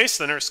my face,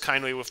 the nurse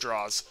kindly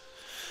withdraws.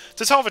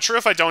 To tell the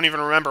truth, I don't even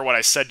remember what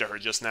I said to her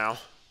just now.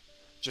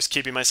 Just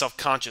keeping myself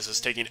conscious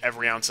is taking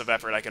every ounce of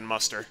effort I can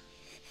muster.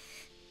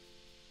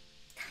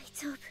 大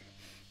丈夫。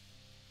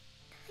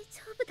大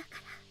丈夫だか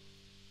ら。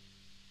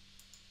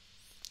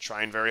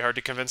 Trying very hard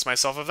to convince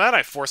myself of that,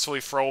 I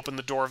forcefully throw open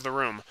the door of the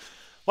room,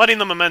 letting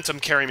the momentum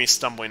carry me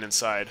stumbling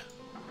inside.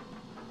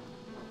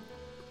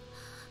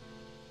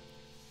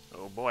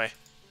 Oh boy.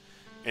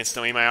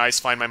 Instantly, my eyes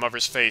find my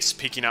mother's face,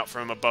 peeking out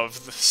from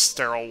above the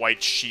sterile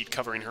white sheet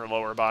covering her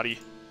lower body.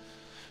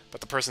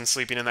 But the person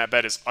sleeping in that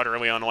bed is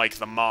utterly unlike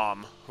the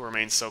mom, who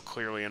remains so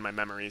clearly in my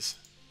memories.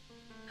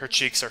 Her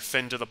cheeks are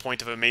thin to the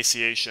point of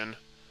emaciation.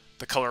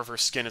 The color of her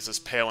skin is as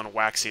pale and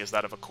waxy as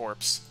that of a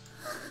corpse.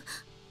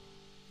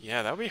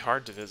 Yeah, that would be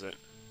hard to visit.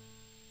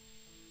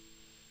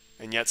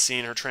 And yet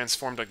seeing her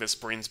transformed like this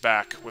brings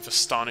back, with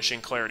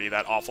astonishing clarity,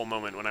 that awful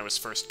moment when I was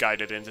first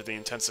guided into the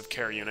intensive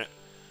care unit.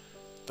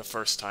 The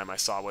first time I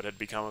saw what had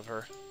become of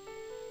her.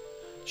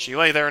 She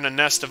lay there in a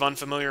nest of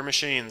unfamiliar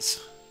machines.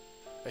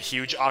 A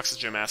huge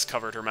oxygen mask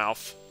covered her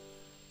mouth.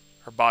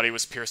 Her body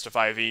was pierced with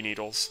IV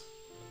needles.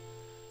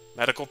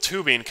 Medical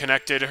tubing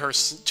connected her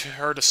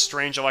to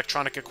strange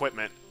electronic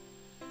equipment.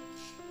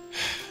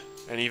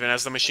 And even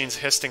as the machines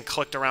hissed and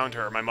clicked around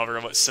her, my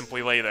mother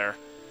simply lay there.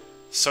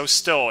 So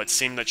still, it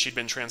seemed that she'd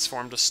been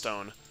transformed to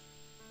stone.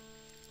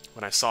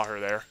 When I saw her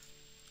there,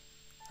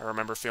 I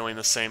remember feeling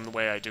the same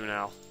way I do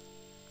now.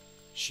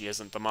 She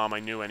isn't the mom I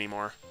knew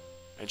anymore,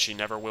 and she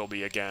never will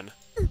be again.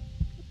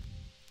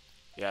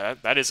 Yeah,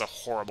 that is a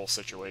horrible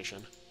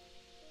situation.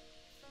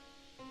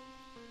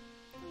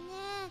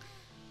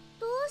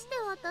 どうして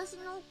私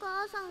のお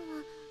母さんは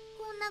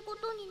こんなこ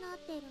とになっ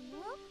てる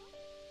の？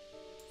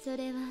そ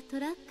れはト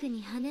ラック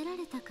にはねら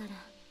れたから。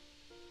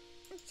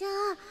じゃ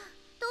あ、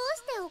どう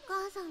してお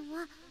母さん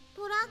は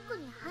トラック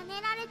には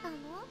ねられたの？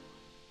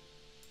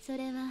そ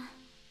れは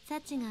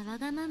サチがわ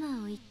がま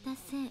まを言った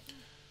せい。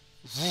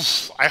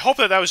I hope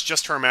that was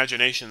just her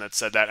imagination that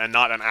said that and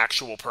not an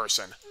actual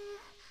person.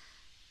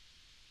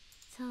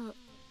 そう。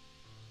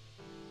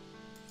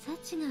サ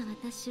チが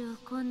私を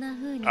こんな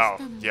風にした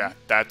の。Oh, yeah,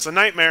 that's a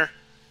nightmare.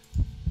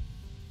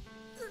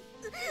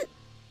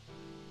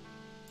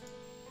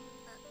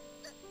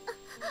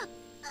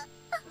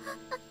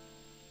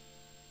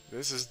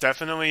 This is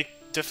definitely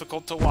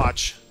difficult to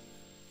watch.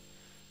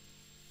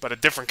 But a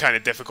different kind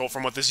of difficult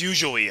from what this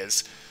usually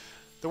is.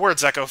 The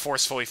words echo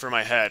forcefully through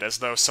my head, as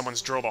though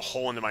someone's drilled a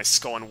hole into my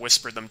skull and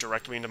whispered them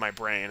directly into my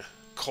brain.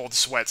 Cold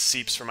sweat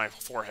seeps from my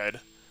forehead.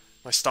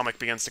 My stomach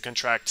begins to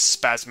contract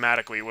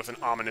spasmodically with an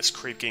ominous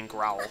creaking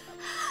growl.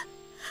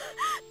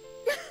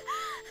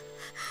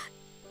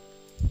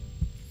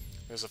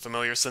 There's a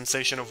familiar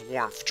sensation of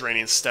warmth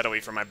draining steadily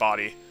from my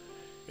body.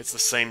 It's the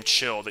same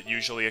chill that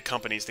usually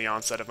accompanies the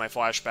onset of my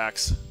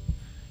flashbacks.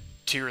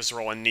 Tears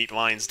roll in neat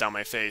lines down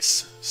my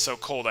face, so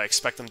cold I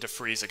expect them to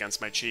freeze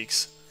against my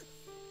cheeks.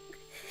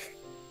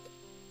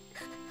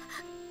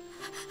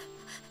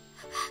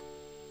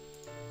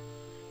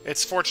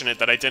 It's fortunate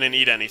that I didn't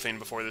eat anything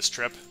before this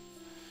trip.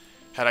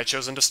 Had I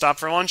chosen to stop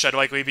for lunch, I'd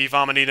likely be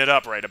vomiting it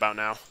up right about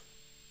now.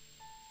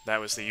 That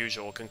was the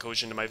usual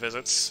conclusion to my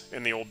visits.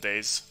 In the old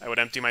days, I would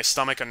empty my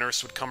stomach, a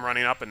nurse would come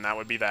running up, and that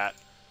would be that.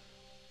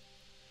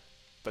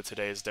 But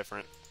today is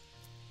different.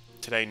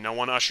 Today, no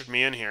one ushered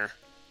me in here.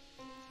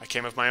 I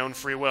came of my own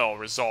free will,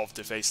 resolved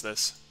to face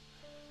this.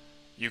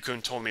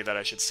 Yukun told me that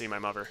I should see my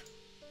mother.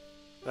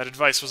 That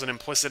advice was an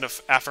implicit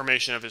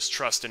affirmation of his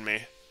trust in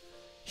me.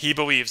 He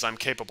believes I'm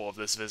capable of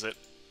this visit.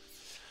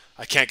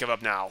 I can't give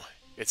up now.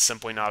 It's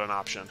simply not an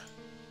option.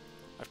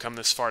 I've come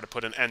this far to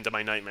put an end to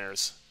my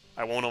nightmares.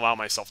 I won't allow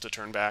myself to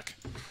turn back.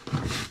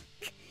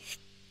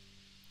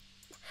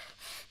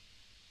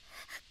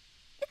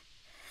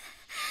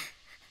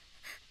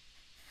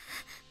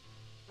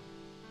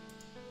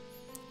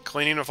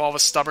 Clinging with all the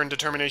stubborn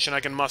determination I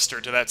can muster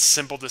to that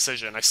simple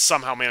decision, I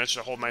somehow managed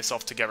to hold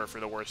myself together for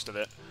the worst of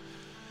it.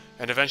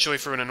 And eventually,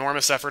 through an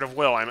enormous effort of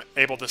will, I'm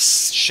able to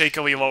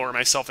shakily lower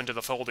myself into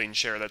the folding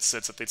chair that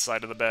sits at the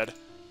side of the bed.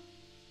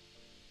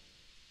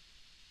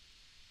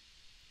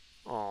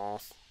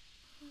 Aww.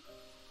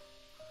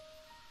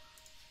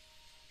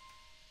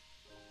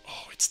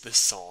 Oh, it's this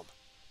psalm.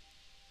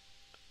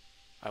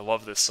 I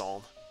love this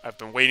psalm. I've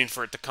been waiting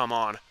for it to come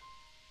on.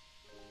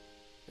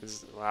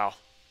 Wow.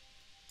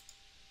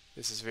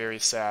 This is very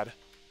sad.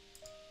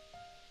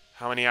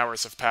 How many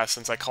hours have passed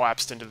since I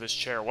collapsed into this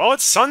chair? Well,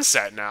 it's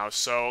sunset now,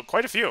 so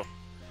quite a few.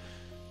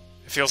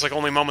 It feels like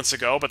only moments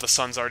ago, but the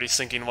sun's already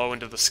sinking low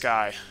into the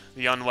sky.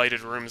 The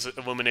unlighted room's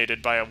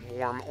illuminated by a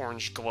warm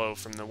orange glow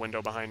from the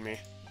window behind me.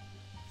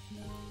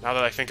 Now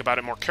that I think about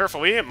it more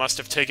carefully, it must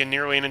have taken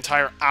nearly an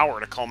entire hour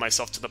to calm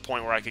myself to the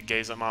point where I could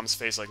gaze at Mom's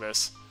face like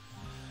this.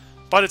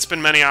 But it's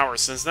been many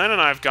hours since then, and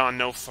I've gone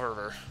no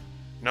further.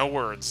 No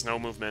words, no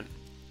movement.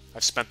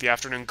 I've spent the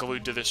afternoon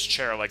glued to this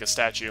chair like a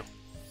statue.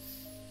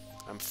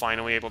 I'm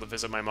finally able to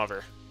visit my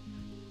mother.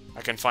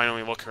 I can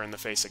finally look her in the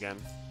face again.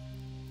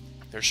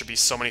 There should be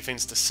so many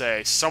things to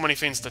say, so many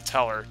things to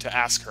tell her, to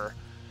ask her.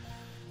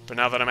 But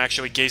now that I'm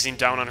actually gazing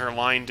down on her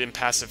lined,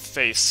 impassive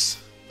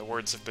face, the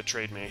words have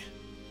betrayed me.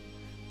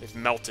 They've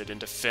melted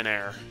into thin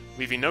air,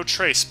 leaving no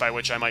trace by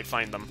which I might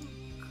find them.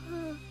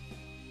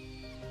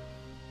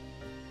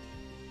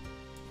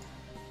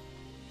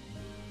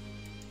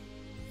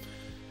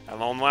 At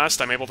long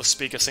last, I'm able to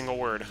speak a single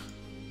word.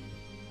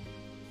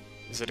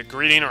 Is it a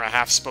greeting or a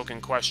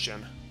half-spoken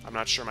question? I'm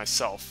not sure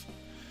myself.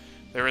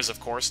 There is, of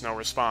course, no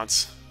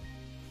response.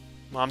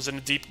 Mom's in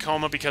a deep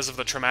coma because of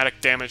the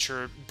traumatic damage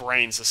her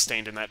brain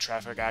sustained in that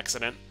traffic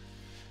accident.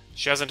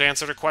 She hasn't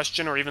answered a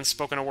question or even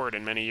spoken a word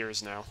in many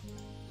years now.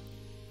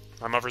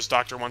 My mother's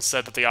doctor once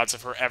said that the odds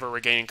of her ever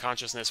regaining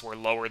consciousness were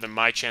lower than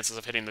my chances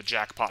of hitting the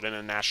jackpot in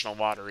a national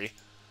lottery.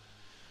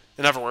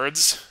 In other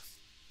words,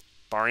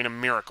 barring a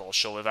miracle,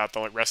 she'll live out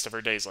the rest of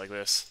her days like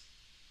this.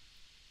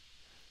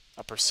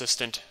 A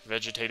persistent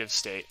vegetative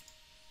state.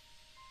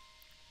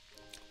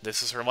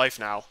 This is her life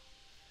now.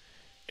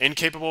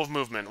 Incapable of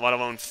movement, let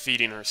alone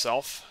feeding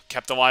herself,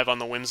 kept alive on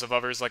the whims of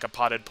others like a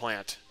potted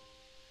plant.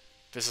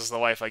 This is the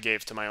life I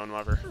gave to my own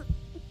mother.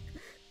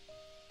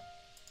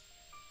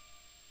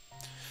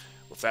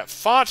 With that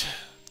thought,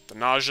 the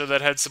nausea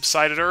that had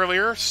subsided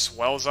earlier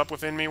swells up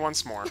within me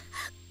once more.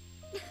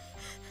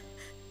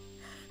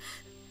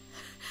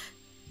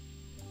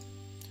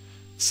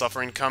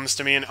 Suffering comes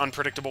to me in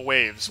unpredictable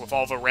waves, with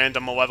all the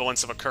random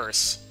malevolence of a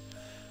curse.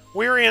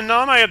 Weary and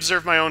numb, I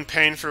observe my own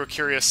pain through a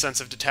curious sense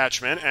of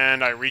detachment,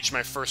 and I reach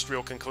my first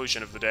real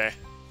conclusion of the day.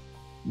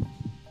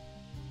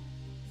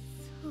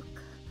 そう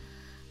か。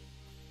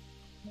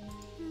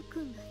ふうく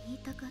んが言い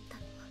たかったのは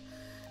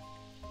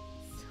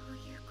そう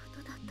いうこ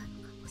とだったの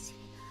かもしれ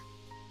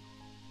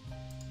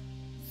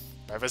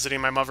ない。 By visiting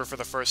my mother for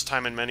the first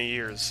time in many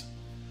years,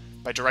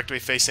 by directly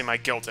facing my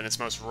guilt in its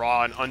most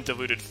raw and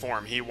undiluted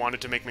form, he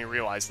wanted to make me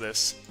realize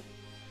this.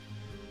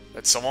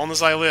 That so long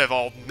as I live,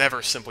 I'll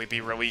never simply be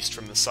released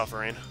from the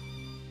suffering.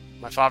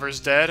 My father's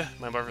dead,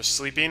 my mother's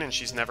sleeping, and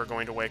she's never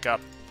going to wake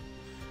up.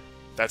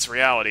 That's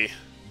reality.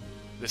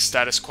 This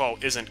status quo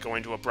isn't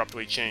going to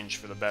abruptly change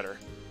for the better.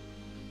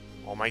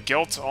 All my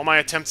guilt, all my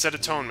attempts at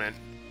atonement,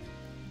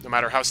 no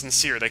matter how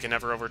sincere, they can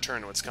never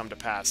overturn what's come to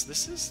pass.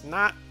 This is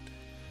not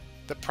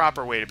the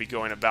proper way to be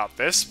going about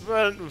this,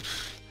 but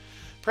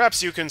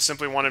perhaps you can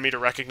simply wanted me to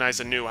recognize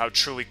anew how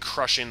truly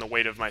crushing the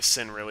weight of my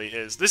sin really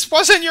is. This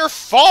wasn't your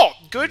fault!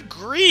 Good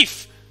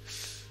grief!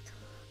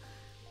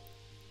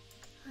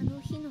 あの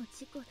日の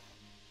事故で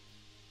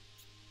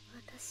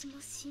私も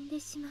死んで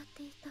しまっ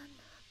ていたんだ。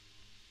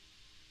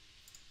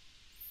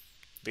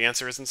 The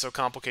answer isn't so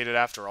complicated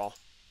after all.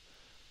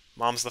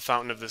 Mom's the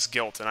fountain of this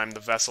guilt, and I'm the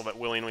vessel that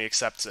willingly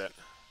accepts it.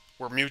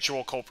 We're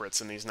mutual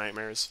culprits in these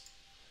nightmares.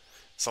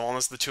 So long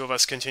as the two of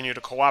us continue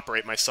to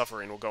cooperate, my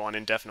suffering will go on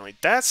indefinitely.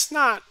 That's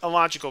not a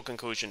logical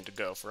conclusion to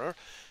go for.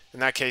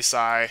 In that case,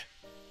 I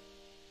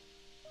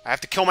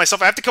have to kill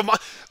myself. I have to kill my...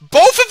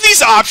 Both of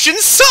these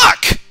options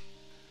suck!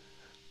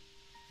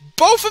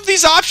 Both of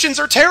these options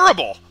are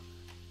terrible!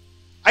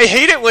 I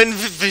hate it when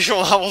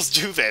visual novels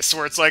do this,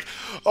 where it's like,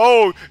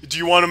 oh, do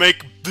you want to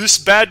make this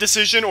bad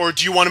decision, or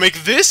do you want to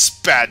make this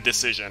bad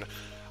decision?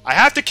 I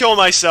have to kill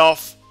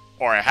myself,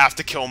 or I have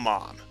to kill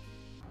Mom.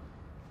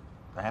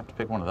 I have to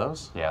pick one of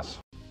those? Yes.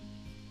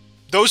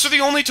 Those are the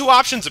only two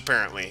options,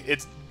 apparently.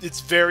 It's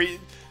very,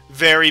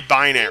 very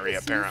binary,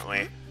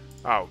 apparently.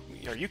 Oh,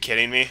 are you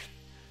kidding me?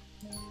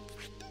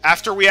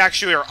 After we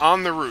actually are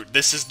on the route,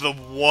 this is the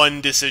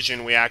one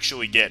decision we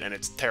actually get, and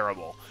it's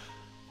terrible.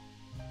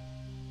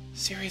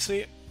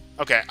 Seriously?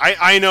 Okay,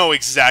 I know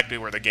exactly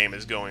where the game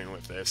is going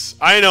with this.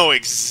 I know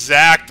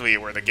exactly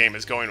where the game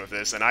is going with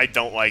this, and I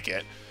don't like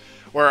it.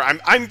 Where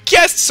I'm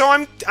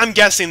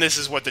guessing this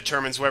is what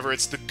determines whether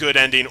it's the good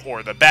ending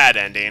or the bad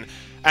ending,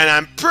 and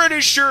I'm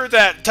pretty sure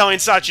that telling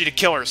Sachi to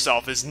kill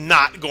herself is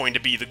not going to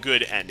be the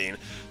good ending.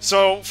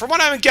 So, from what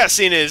I'm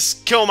guessing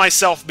is, kill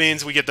myself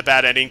means we get the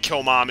bad ending,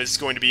 kill Mom is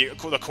going to be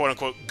the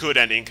quote-unquote good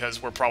ending,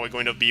 because we're probably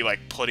going to be,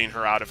 like, putting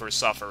her out of her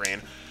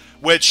suffering.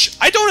 Which,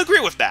 I don't agree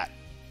with that.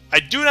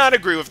 I do not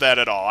agree with that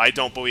at all. I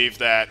don't believe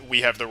that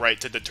we have the right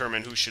to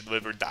determine who should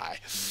live or die.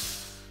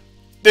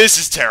 This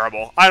is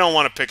terrible. I don't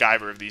want to pick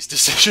either of these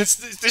decisions.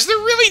 Is there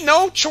really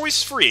no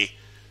choice free?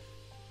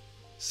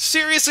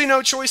 Seriously,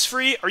 no choice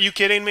free? Are you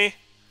kidding me?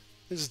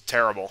 This is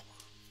terrible.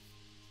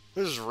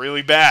 This is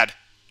really bad.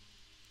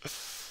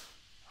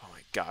 Oh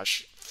my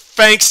gosh.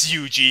 Thanks,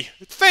 Yuuji.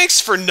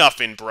 Thanks for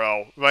nothing,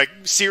 bro. Like,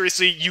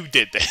 seriously, you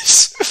did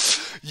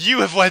this. You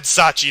have led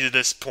Sachi to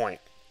this point.